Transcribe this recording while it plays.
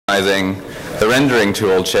optimizing the rendering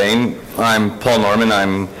toolchain. I'm Paul Norman.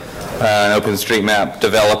 I'm an OpenStreetMap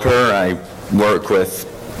developer. I work with,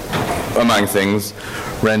 among things,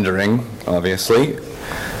 rendering, obviously.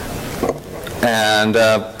 And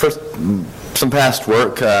for some past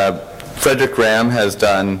work, Frederick Graham has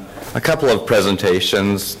done a couple of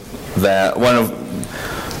presentations, that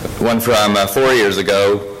one from 4 years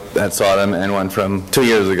ago at Sodom and one from 2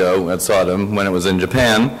 years ago at Sodom when it was in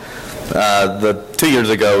Japan. The 2 years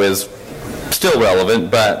ago is still relevant,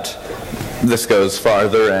 but this goes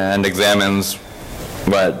farther and examines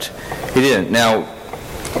what he didn't. Now,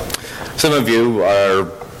 some of you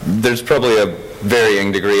there's probably a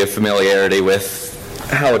varying degree of familiarity with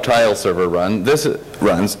how a tile server runs. It's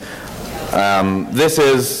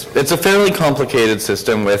a fairly complicated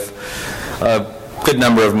system with a good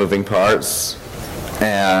number of moving parts,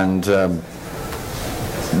 and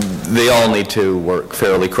they all need to work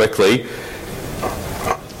fairly quickly.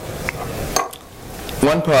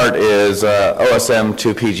 One part is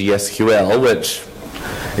osm2pgsql, which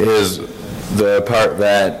is the part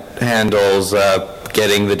that handles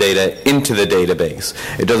getting the data into the database.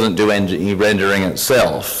 It doesn't do any rendering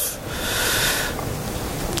itself.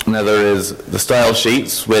 Another is the style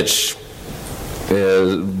sheets, which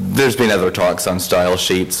there's been other talks on style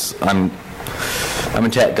sheets. I'm a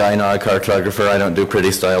tech guy, not a cartographer. I don't do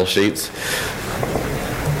pretty style sheets.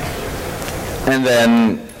 And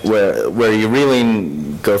then where you really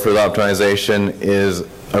go for the optimization is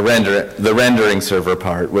the rendering server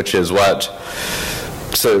part, which is what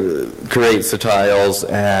creates the tiles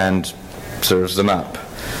and serves them up.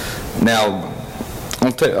 Now,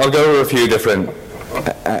 I'll go over a few different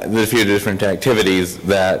activities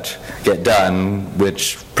that get done,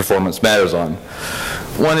 which performance matters on.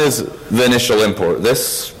 One is the initial import.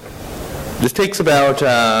 This takes about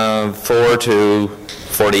 4 to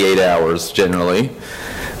 48 hours generally.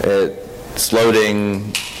 It's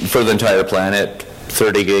loading for the entire planet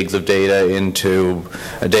 30 gigs of data into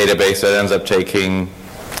a database that ends up taking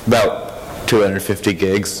about 250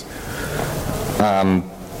 gigs.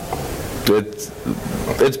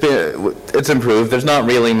 It's improved. There's not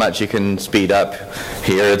really much you can speed up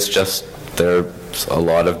here. It's just there's a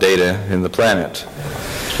lot of data in the planet.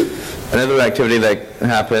 Another activity that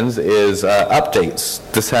happens is updates.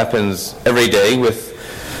 This happens every day with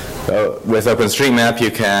OpenStreetMap.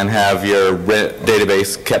 You can have your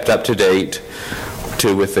database kept up to date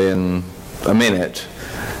to within a minute.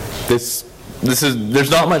 There's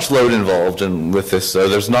not much load involved with this, so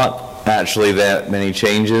there's not actually that many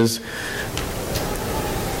changes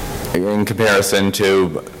in comparison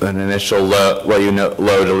to an initial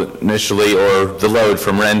load initially, or the load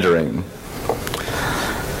from rendering.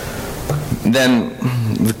 Then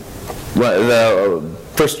the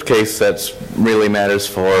first case that really matters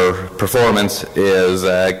for performance is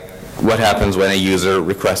what happens when a user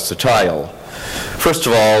requests a tile. First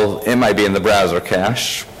of all, it might be in the browser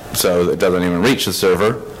cache, so it doesn't even reach the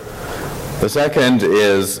server. The second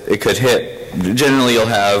is it could hit. Generally, you'll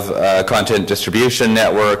have a content distribution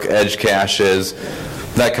network, edge caches,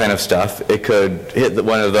 that kind of stuff. It could hit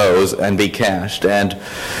one of those and be cached. And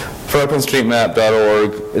for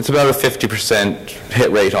OpenStreetMap.org, it's about a 50%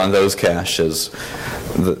 hit rate on those caches.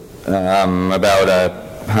 About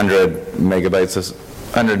 100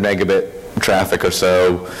 megabit traffic or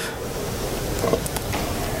so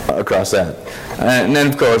across that. And then,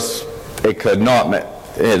 of course, it could not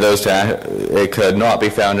be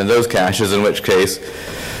found in those caches, in which case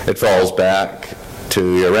it falls back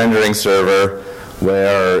to your rendering server,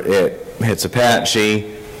 where it hits Apache,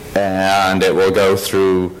 and it will go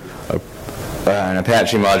through an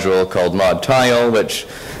Apache module called modtile, which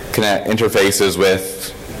interfaces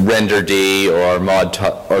with renderd or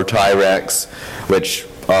Tyrex, which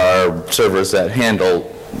are servers that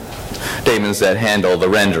daemons that handle the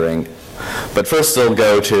rendering. But first they'll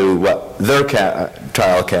go to their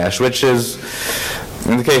tile cache, which is,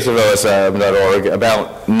 in the case of osm.org,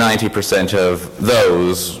 about 90% of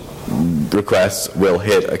those requests will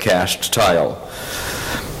hit a cached tile.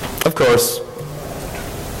 Of course,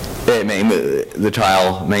 the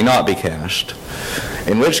tile may not be cached,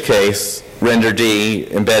 in which case renderd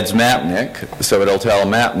embeds mapnik, so it'll tell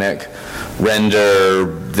mapnik, render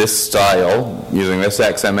this style using this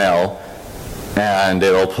XML, and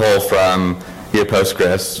it'll pull from your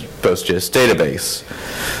Postgres database.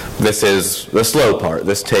 This is the slow part.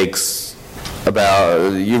 This takes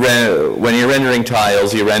about, when you're rendering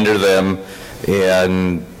tiles, you render them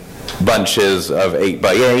in bunches of 8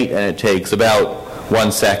 by 8, and it takes about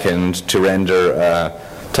 1 second to render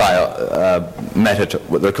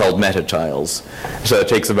what they're called meta tiles. So it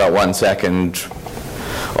takes about 1 second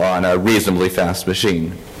on a reasonably fast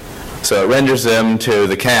machine. So it renders them to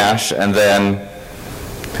the cache, and then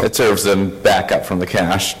it serves them back up from the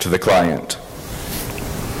cache to the client.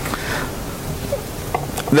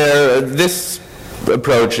 This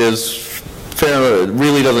approach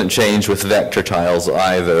really doesn't change with vector tiles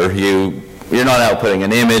either. You're not outputting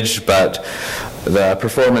an image, but the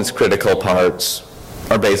performance critical parts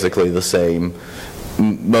are basically the same.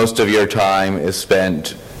 Most of your time is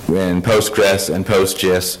spent in Postgres and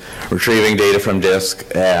PostGIS, retrieving data from disk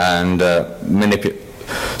and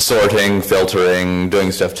sorting, filtering,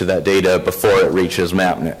 doing stuff to that data before it reaches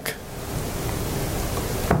mapnik.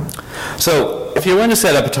 So if you want to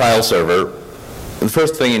set up a tile server, the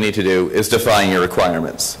first thing you need to do is define your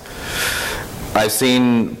requirements. I've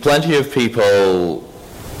seen plenty of people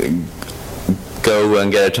go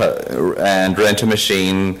and and rent a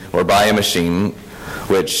machine or buy a machine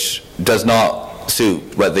which does not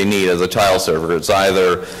suit what they need as a tile server. It's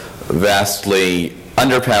either vastly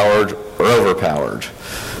underpowered or overpowered.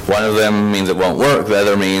 One of them means it won't work, the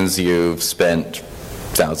other means you've spent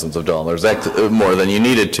thousands of dollars more than you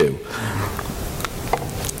needed to.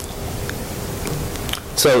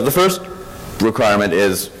 So the first requirement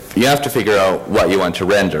is you have to figure out what you want to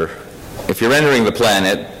render. If you're rendering the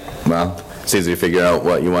planet, well, it's easy to figure out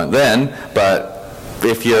what you want then, but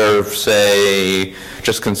if you're, say,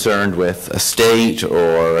 just concerned with a state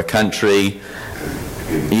or a country,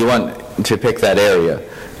 you want to pick that area.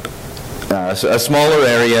 So a smaller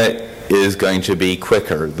area is going to be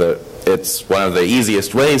quicker. It's one of the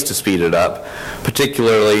easiest ways to speed it up,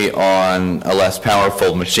 particularly on a less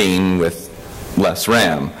powerful machine with less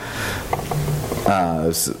RAM.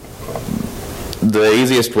 The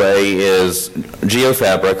easiest way is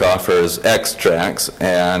GeoFabric offers extracts,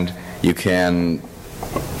 and you can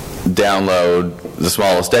download the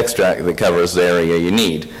smallest extract that covers the area you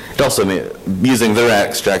need. It also, using their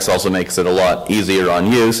extracts also makes it a lot easier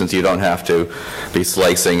on you, since you don't have to be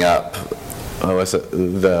slicing up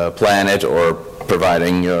the planet or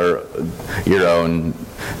providing your own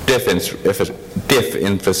diff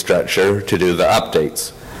infrastructure to do the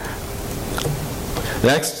updates. The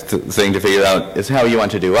next thing to figure out is how you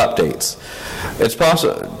want to do updates. It's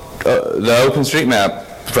possible, the OpenStreetMap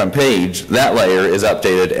front page, that layer is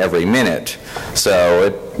updated every minute. So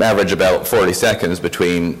it averages about 40 seconds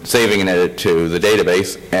between saving an edit to the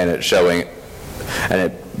database and it showing, and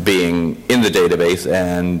it being in the database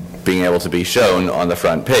and being able to be shown on the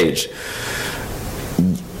front page.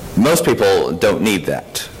 Most people don't need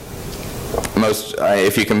that.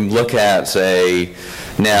 If you can look at, say,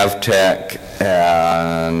 Navtech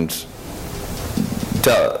and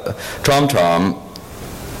TomTom,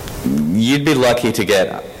 you'd be lucky to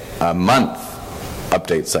get a month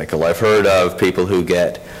update cycle. I've heard of people who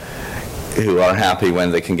are happy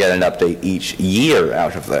when they can get an update each year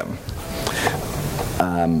out of them.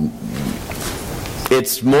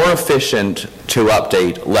 It's more efficient to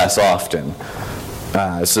update less often,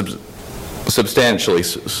 substantially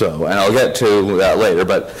so, and I'll get to that later,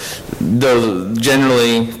 but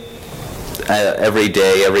generally every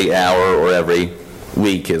day, every hour, or every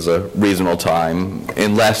week is a reasonable time,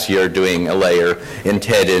 unless you're doing a layer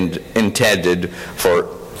intended for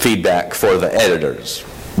feedback for the editors,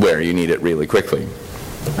 where you need it really quickly.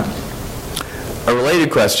 A related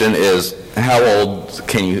question is, how old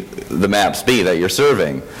can the maps be that you're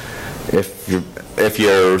serving? If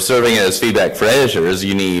you're serving it as feedback for editors,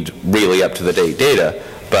 you need really up-to-the-date data,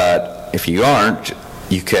 but if you aren't,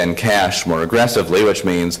 you can cache more aggressively, which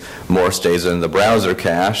means more stays in the browser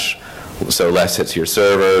cache, so less hits your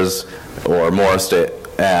servers, or more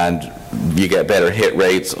and you get better hit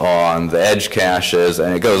rates on the edge caches,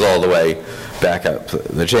 and it goes all the way back up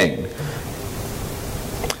the chain.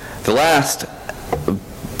 The last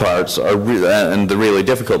parts and the really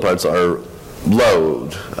difficult parts are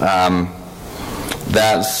load.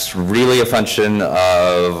 That's really a function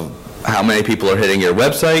of how many people are hitting your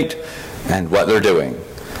website and what they're doing.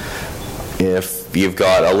 If you've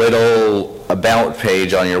got a little about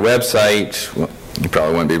page on your website, well, you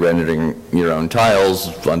probably wouldn't be rendering your own tiles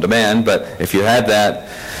on demand, but if you had that,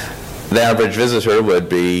 the average visitor would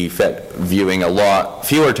be viewing a lot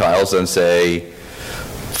fewer tiles than, say,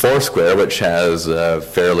 Foursquare, which has a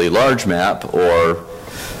fairly large map, or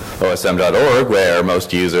osm.org, where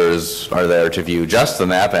most users are there to view just the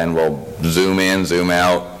map and will zoom in, zoom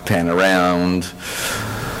out, pan around.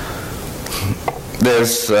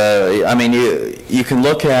 There's, you can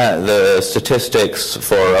look at the statistics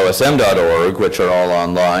for osm.org, which are all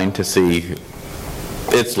online, to see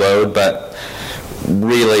its load, but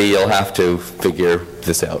really you'll have to figure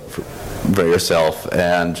this out for yourself,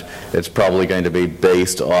 and it's probably going to be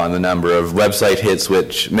based on the number of website hits,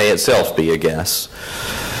 which may itself be a guess.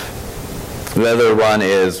 The other one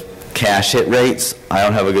is cache hit rates. I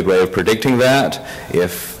don't have a good way of predicting that.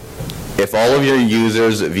 If all of your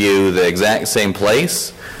users view the exact same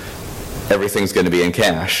place, everything's going to be in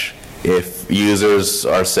cache. If users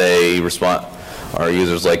are, say, users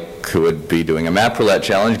like who would be doing a map roulette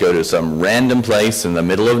challenge, go to some random place in the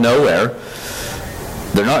middle of nowhere,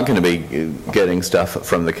 they're not going to be getting stuff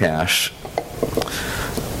from the cache.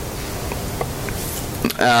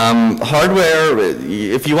 Hardware,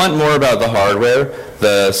 if you want more about the hardware,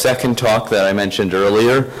 the second talk that I mentioned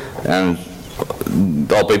earlier, and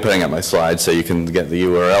I'll be putting up my slides so you can get the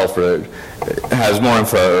URL for it, has more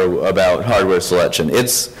info about hardware selection.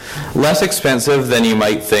 It's less expensive than you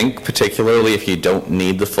might think, particularly if you don't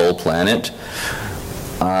need the full planet.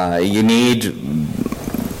 But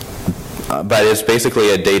it's basically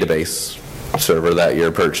a database server that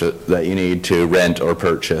you need to rent or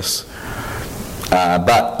purchase.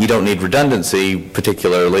 But you don't need redundancy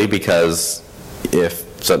particularly, because if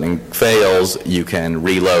something fails, you can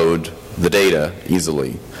reload the data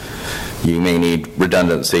easily. You may need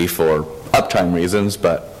redundancy for uptime reasons,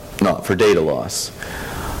 but not for data loss.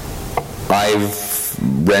 I've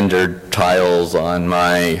rendered tiles on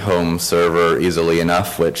my home server easily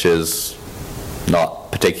enough, which is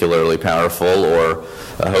not particularly powerful, or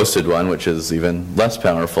a hosted one, which is even less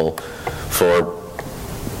powerful. For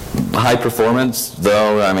high performance,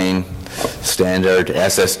 though, I mean, standard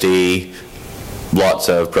SSD, lots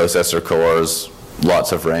of processor cores,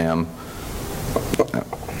 lots of RAM.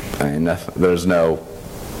 I mean, there's no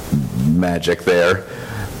magic there.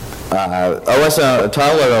 Tile.osm.org,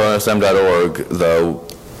 though,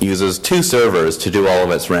 uses 2 servers to do all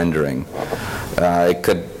of its rendering. It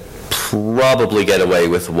could probably get away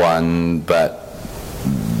with 1, but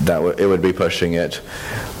it would be pushing it.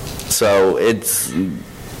 So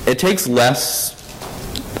it takes less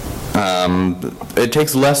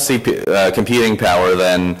computing power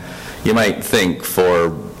than you might think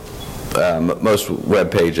for most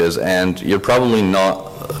web pages, and you're probably not.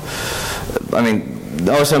 I mean,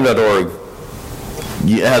 osm.org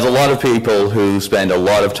has a lot of people who spend a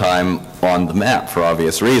lot of time on the map for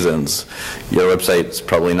obvious reasons. Your website's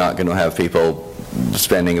probably not going to have people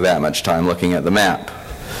spending that much time looking at the map.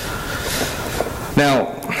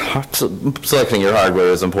 Now, selecting your hardware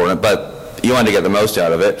is important, but you want to get the most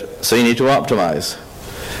out of it, so you need to optimize.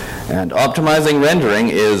 And optimizing rendering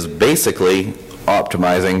is basically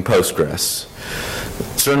optimizing Postgres.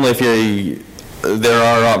 Certainly, there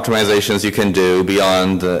are optimizations you can do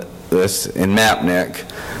beyond this in mapnik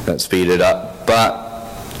that speed it up, but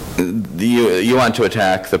you want to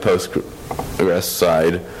attack the Postgres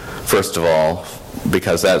side first of all,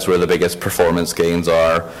 because that's where the biggest performance gains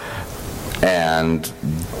are. And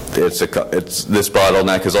this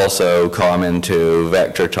bottleneck is also common to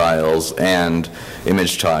vector tiles and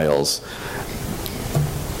image tiles.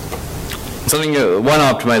 One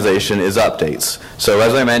optimization is updates. So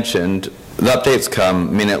as I mentioned, the updates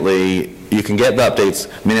come minutely. You can get the updates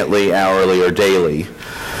minutely, hourly, or daily.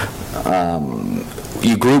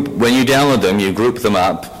 When you download them, you group them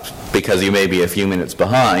up because you may be a few minutes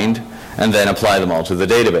behind, and then apply them all to the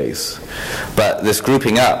database. But this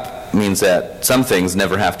grouping up means that some things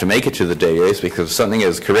never have to make it to the database, because if something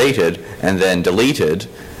is created and then deleted,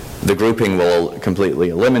 the grouping will completely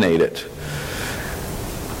eliminate it.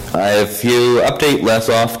 If you update less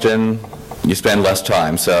often, you spend less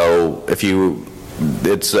time. So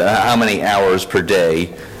it's how many hours per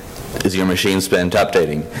day is your machine spent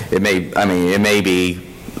updating? It may be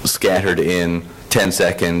scattered in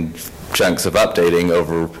 10-second chunks of updating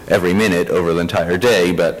over every minute over the entire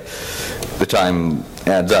day, but the time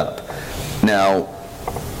adds up. Now,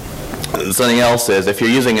 something else is, if you're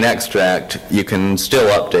using an extract, you can still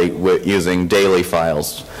update using daily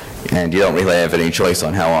files, and you don't really have any choice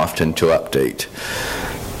on how often to update.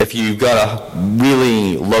 If you've got a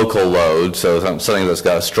really local load, so something that's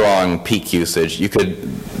got a strong peak usage, you could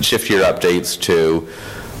shift your updates to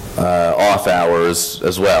off hours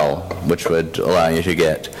as well, which would allow you to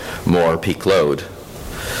get more peak load.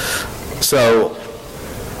 So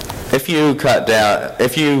if you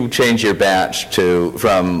change your batch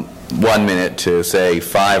from 1 minute to, say,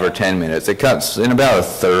 5 or 10 minutes, it cuts in about a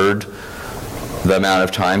third the amount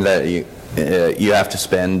of time that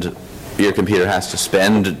your computer has to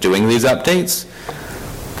spend doing these updates.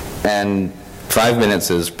 And 5 minutes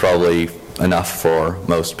is probably enough for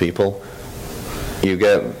most people. You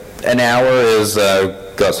get an hour is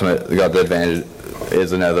got the advantage,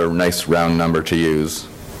 is another nice round number to use.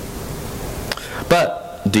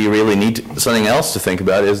 But do you really need something else to think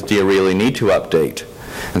about is, do you really need to update?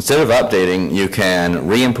 Instead of updating, you can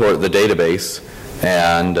re-import the database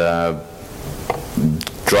and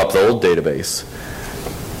drop the old database.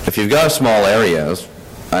 If you've got small areas,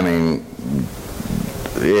 I mean,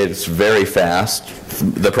 it's very fast.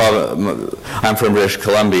 The problem, I'm from British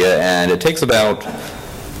Columbia, and it takes about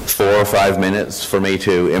 4 or 5 minutes for me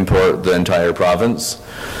to import the entire province,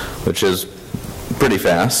 which is pretty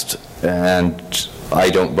fast, and I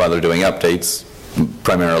don't bother doing updates,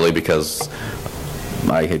 primarily because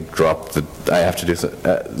I have to do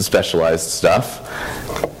specialized stuff.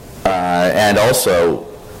 And also,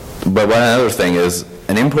 but one other thing is,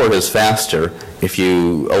 an import is faster if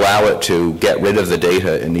you allow it to get rid of the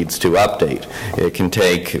data it needs to update. It can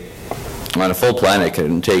take, on a full plan, it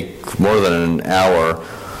can take more than an hour,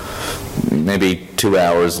 maybe 2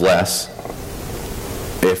 hours less,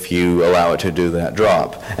 if you allow it to do that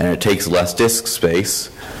drop. And it takes less disk space.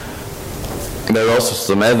 There are also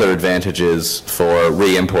some other advantages for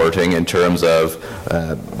re-importing in terms of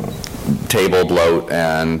table bloat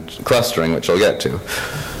and clustering, which I'll get to.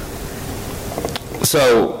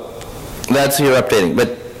 So that's your updating. But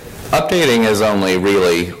updating is only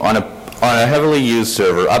really, on a heavily used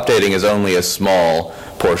server, updating is only a small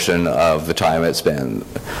portion of the time it spends.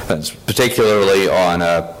 That's particularly on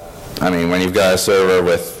when you've got a server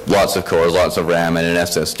with lots of cores, lots of RAM, and an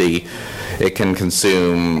SSD, it can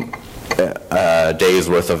consume a day's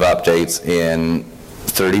worth of updates in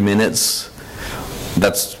 30 minutes.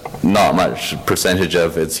 That's not much percentage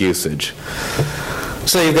of its usage.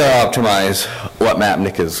 So you've got to optimize what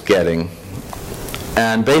mapnik is getting.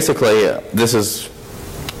 And basically, this is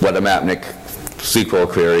what a mapnik SQL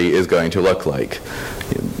query is going to look like.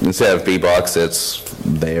 Instead of bbox, it's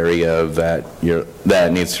the area that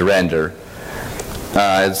it needs to render.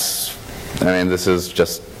 This is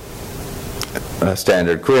just a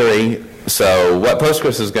standard query. So what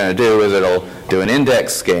Postgres is going to do is it'll do an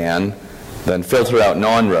index scan, then filter out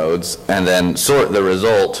non-roads, and then sort the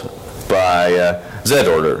result by Z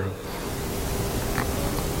order.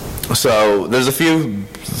 So there's a few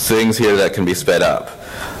things here that can be sped up.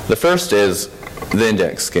 The first is the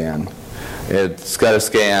index scan. It's got to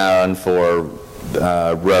scan for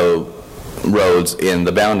roads in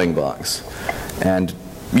the bounding blocks. And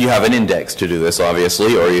you have an index to do this,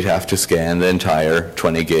 obviously, or you'd have to scan the entire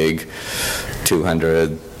 20 gig,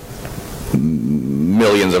 200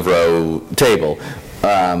 millions of row table.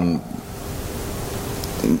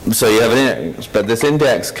 So you have an index, but this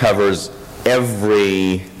index covers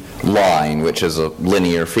every line, which is a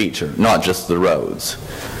linear feature, not just the roads.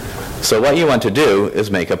 So what you want to do is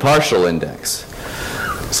make a partial index.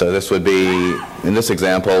 So this would be, in this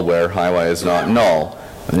example, where highway is not null,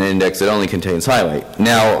 an index that only contains highway.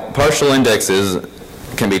 Now, partial indexes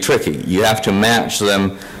can be tricky. You have to match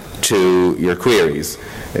them to your queries.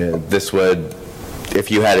 This would, if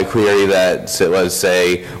you had a query that was,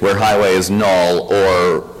 say, where highway is null,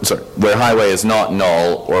 or where highway is not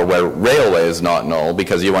null, or where railway is not null,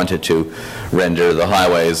 because you wanted to render the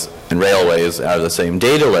highways and railways out of the same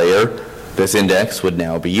data layer, this index would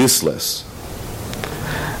now be useless.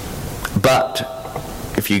 But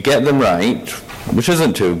if you get them right, which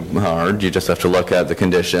isn't too hard, you just have to look at the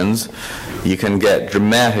conditions, you can get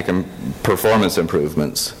dramatic performance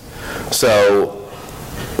improvements. So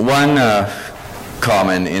one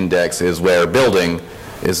common index is where building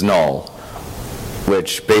is null,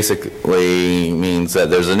 which basically means that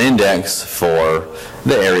there's an index for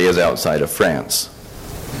the areas outside of France.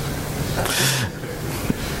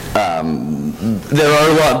 There are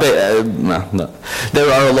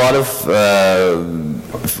a lot of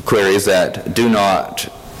queries that do not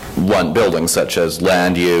want buildings, such as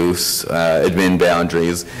land use, admin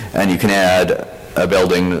boundaries, and you can add a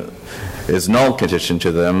building is null condition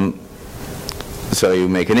to them. So you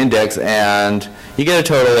make an index, and you get a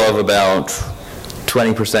total of about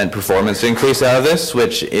 20% performance increase out of this,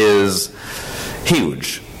 which is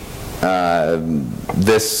huge.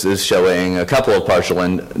 This is showing a couple of partial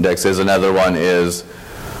indexes. Another one is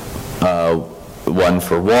one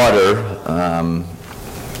for water,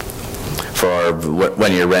 for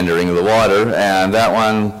when you're rendering the water, and that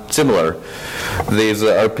one similar. These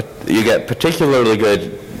are, you get particularly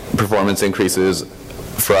good performance increases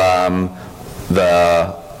from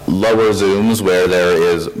the lower zooms where there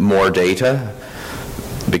is more data,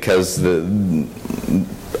 because there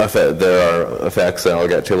are effects that I'll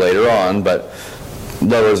get to later on, but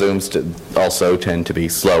lower zooms also tend to be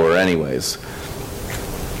slower anyways.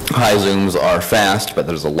 High zooms are fast, but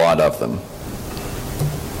there's a lot of them.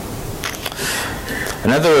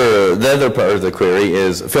 The other part of the query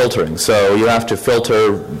is filtering. So you have to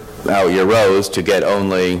filter out your rows to get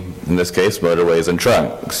only, in this case, motorways and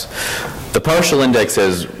trunks. The partial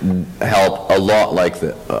indexes help a lot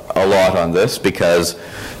on this, because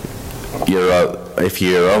if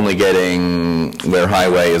you're only getting where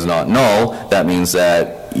highway is not null, that means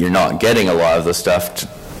that you're not getting a lot of the stuff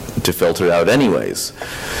to filter out anyways.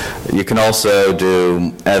 You can also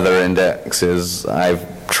do other indexes.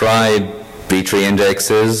 I've tried B-tree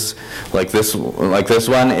indexes like this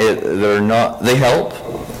one. They help,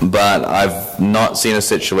 but I've not seen a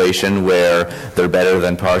situation where they're better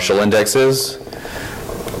than partial indexes.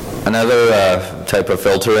 Another type of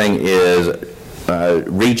filtering is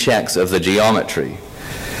rechecks of the geometry,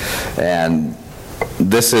 and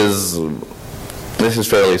this is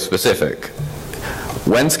fairly specific.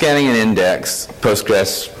 When scanning an index,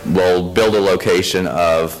 Postgres will build a location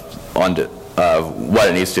of what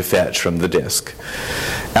it needs to fetch from the disk.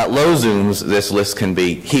 At low zooms, this list can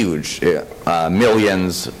be huge,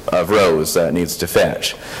 millions of rows that it needs to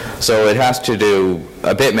fetch. So it has to do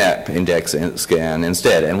a bitmap index scan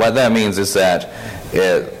instead. And what that means is that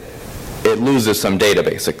it loses some data,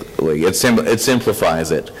 basically. It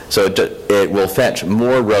simplifies it. So it will fetch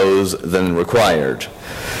more rows than required,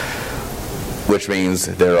 which means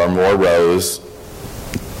there are more rows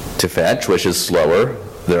to fetch, which is slower.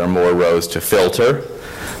 There are more rows to filter.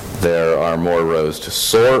 There are more rows to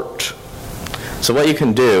sort. So what you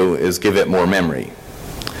can do is give it more memory.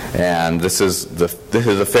 And this is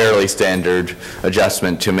a fairly standard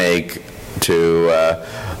adjustment to make to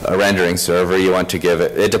a rendering server. You want to give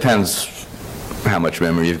it, it depends how much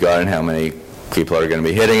memory you've got and how many people are going to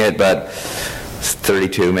be hitting it, but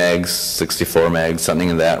 32 megs, 64 megs, something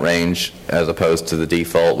in that range, as opposed to the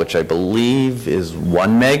default, which I believe is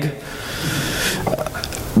 1 meg.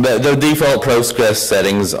 The default Postgres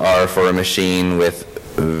settings are for a machine with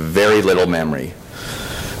very little memory.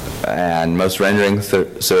 And most rendering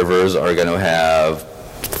servers are going to have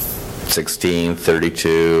 16,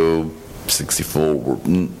 32, 64,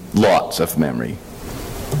 lots of memory.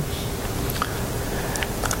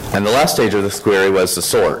 And the last stage of this query was the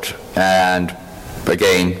sort. And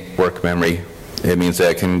again, work memory. It means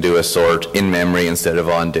that it can do a sort in memory instead of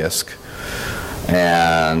on disk.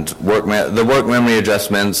 And the work memory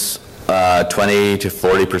adjustments, 20 to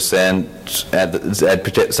 40%, at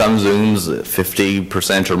some zooms,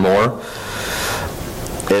 50% or more.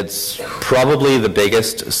 It's probably the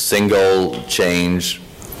biggest single change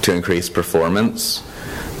to increase performance,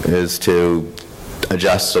 is to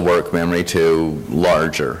adjust the work memory to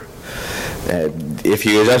larger. If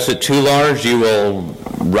you adjust it too large, you will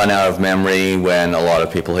run out of memory when a lot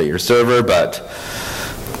of people hit your server, but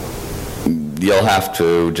you'll have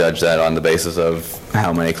to judge that on the basis of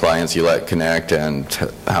how many clients you let connect and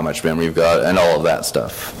how much memory you've got and all of that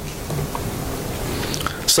stuff.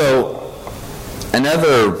 So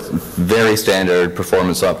another very standard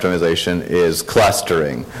performance optimization is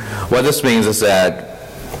clustering. What this means is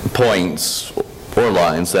that points or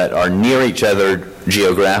lines that are near each other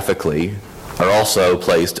geographically are also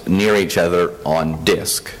placed near each other on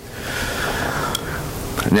disk.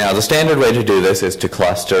 Now, the standard way to do this is to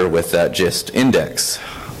cluster with that gist index.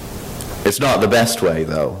 It's not the best way,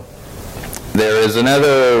 though. There is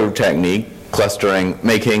another technique, clustering,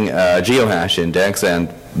 making a geohash index, and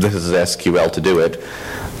this is SQL to do it,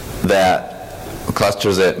 that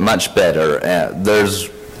clusters it much better.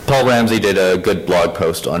 Paul Ramsey did a good blog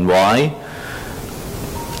post on why.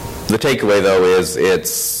 The takeaway, though, is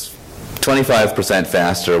it's 25%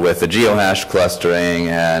 faster with the geohash clustering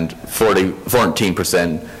and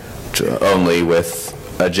 14% only with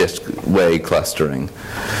a gist way clustering.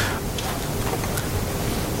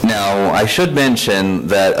 Now, I should mention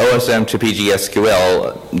that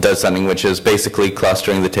osm2pgsql does something which is basically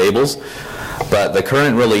clustering the tables, but the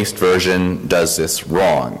current released version does this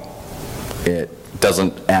wrong. It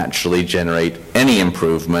doesn't actually generate any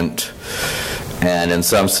improvement, and in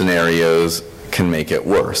some scenarios can make it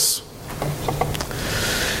worse.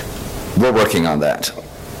 We're working on that.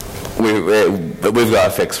 We've got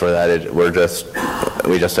a fix for that.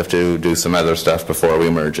 We just have to do some other stuff before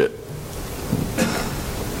we merge it.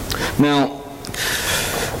 Now,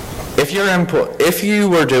 if you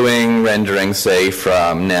were doing rendering, say,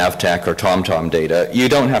 from Navtech or TomTom data, you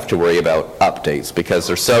don't have to worry about updates because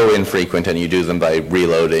they're so infrequent and you do them by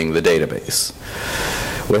reloading the database.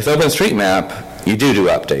 With OpenStreetMap, you do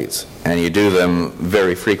updates, and you do them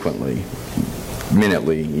very frequently,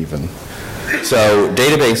 minutely even. So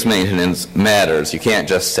database maintenance matters. You can't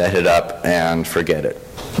just set it up and forget it.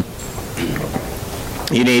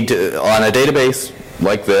 You need to, on a database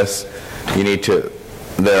like this,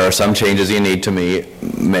 there are some changes you need to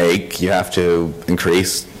make. You have to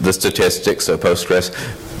increase the statistics so Postgres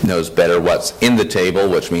knows better what's in the table,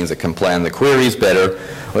 which means it can plan the queries better,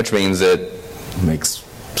 which means it makes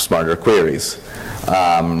smarter queries.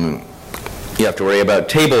 You have to worry about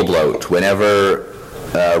table bloat. Whenever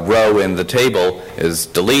a row in the table is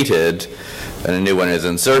deleted and a new one is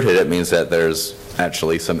inserted, it means that there's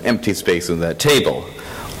actually some empty space in that table.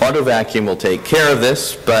 Auto vacuum will take care of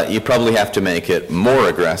this, but you probably have to make it more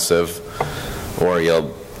aggressive, or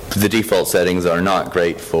the default settings are not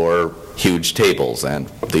great for huge tables, and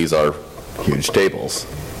these are huge tables.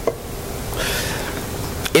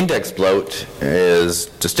 Index bloat is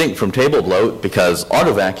distinct from table bloat because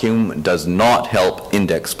auto vacuum does not help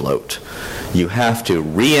index bloat. You have to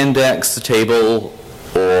re-index the table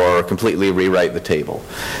or completely rewrite the table.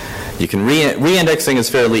 You can re-indexing is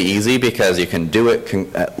fairly easy because you can do it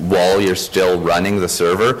while you're still running the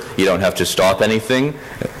server. You don't have to stop anything.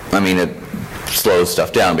 I mean, it slows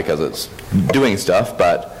stuff down because it's doing stuff,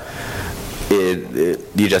 but you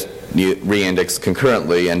re-index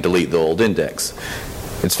concurrently and delete the old index.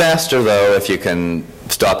 It's faster, though, if you can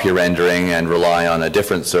stop your rendering and rely on a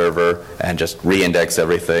different server and just re-index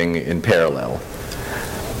everything in parallel.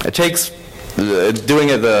 It takes doing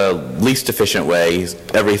it the least efficient way,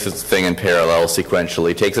 everything in parallel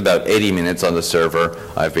sequentially, takes about 80 minutes on the server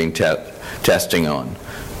I've been testing on,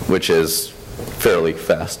 which is fairly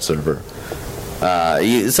fast server.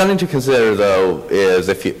 Something to consider, though, is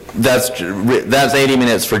that's 80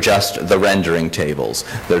 minutes for just the rendering tables.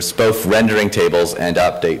 There's both rendering tables and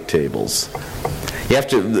update tables. You have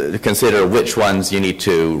to consider which ones you need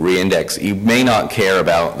to re-index. You may not care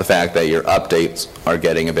about the fact that your updates are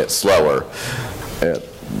getting a bit slower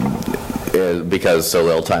because so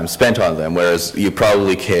little time spent on them, whereas you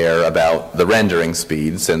probably care about the rendering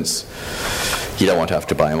speed since you don't want to have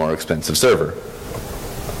to buy a more expensive server.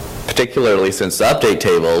 Particularly since the update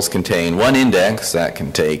tables contain one index that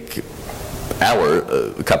can take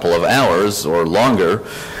a couple of hours or longer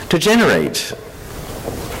to generate.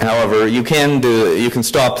 However, you can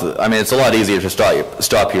stop. I mean, it's a lot easier to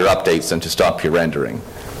stop your updates than to stop your rendering.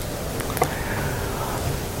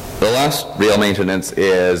 The last real maintenance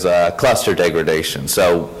is cluster degradation.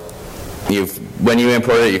 So, when you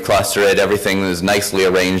import it, you cluster it. Everything is nicely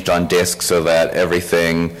arranged on disk so that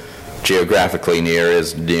everything geographically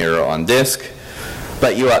is near on disk.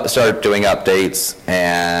 But you start doing updates,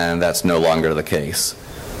 and that's no longer the case.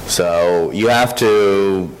 So you have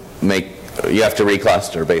to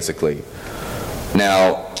recluster, basically.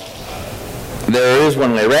 Now, there is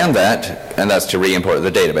one way around that, and that's to re-import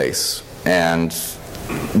the database. And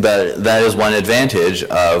that is one advantage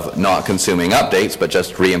of not consuming updates, but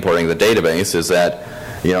just re-importing the database, is that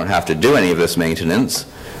you don't have to do any of this maintenance.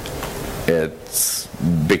 It's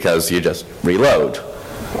because you just reload.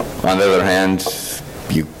 On the other hand,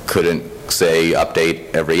 you couldn't, say,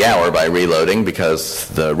 update every hour by reloading because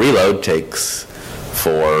the reload takes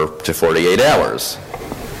 4 to 48 hours.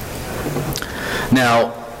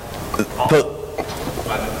 Now,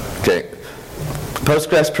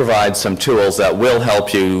 Postgres provides some tools that will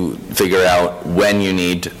help you figure out when you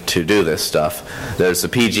need to do this stuff. There's the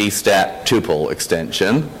pgstat tuple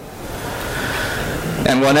extension,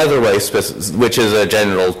 and one other way, which is a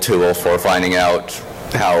general tool for finding out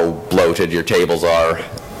how bloated your tables are,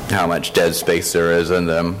 how much dead space there is in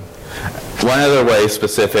them. One other way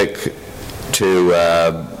specific to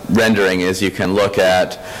rendering is you can look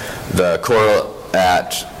at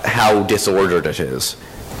how disordered it is.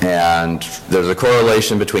 And there's a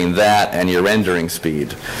correlation between that and your rendering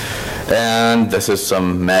speed. And this is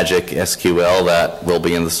some magic SQL that will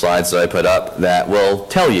be in the slides that I put up that will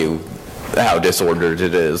tell you how disordered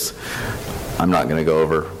it is. I'm not going to go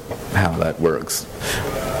over how that works.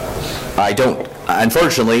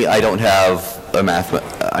 Unfortunately, I don't have a math.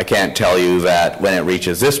 I can't tell you that when it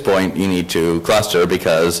reaches this point you need to cluster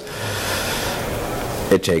because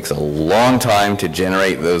it takes a long time to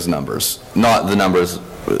generate those numbers. Not the numbers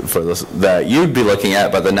for this that you'd be looking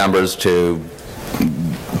at, but the numbers to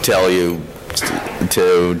tell you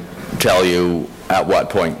at what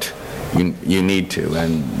point you need to,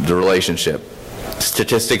 and the relationship.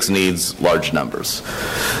 Statistics needs large numbers.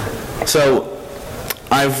 So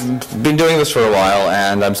I've been doing this for a while,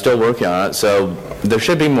 and I'm still working on it, so there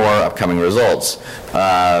should be more upcoming results.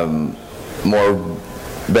 Better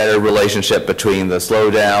relationship between the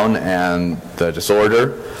slowdown and the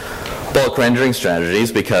disorder. Bulk rendering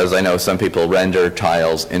strategies, because I know some people render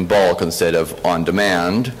tiles in bulk instead of on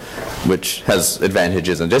demand, which has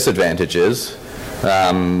advantages and disadvantages.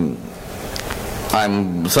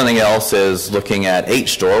 Something else is looking at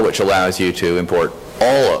HStore, which allows you to import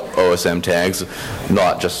all OSM tags,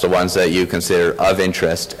 not just the ones that you consider of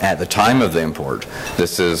interest at the time of the import.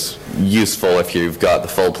 This is useful if you've got the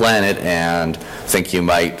full planet and think you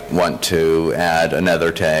might want to add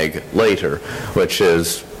another tag later, which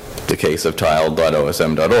is the case of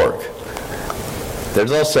tile.osm.org.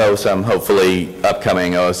 There's also some hopefully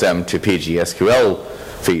upcoming osm2pgsql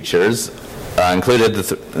features, included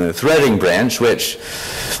the threading branch, which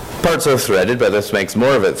parts are threaded, but this makes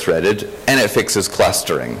more of it threaded, and it fixes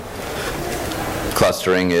clustering.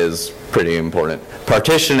 Clustering is pretty important.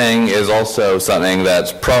 Partitioning is also something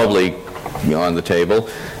that's probably on the table,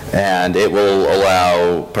 and it will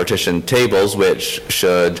allow partitioned tables, which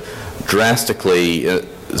should drastically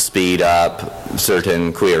speed up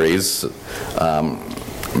certain queries.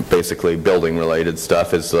 Basically, building-related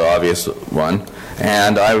stuff is the obvious one.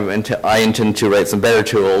 And I intend to write some better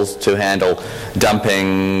tools to handle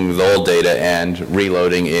dumping the old data and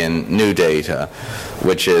reloading in new data,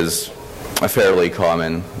 which is a fairly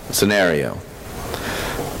common scenario.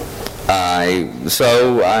 I'm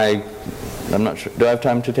not sure. Do I have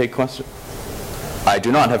time to take questions? I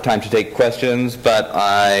do not have time to take questions, but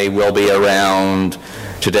I will be around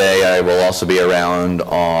today. I will also be around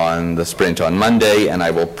on the sprint on Monday, and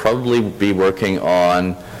I will probably be working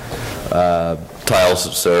on tile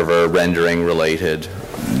server rendering related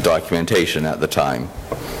documentation at the time.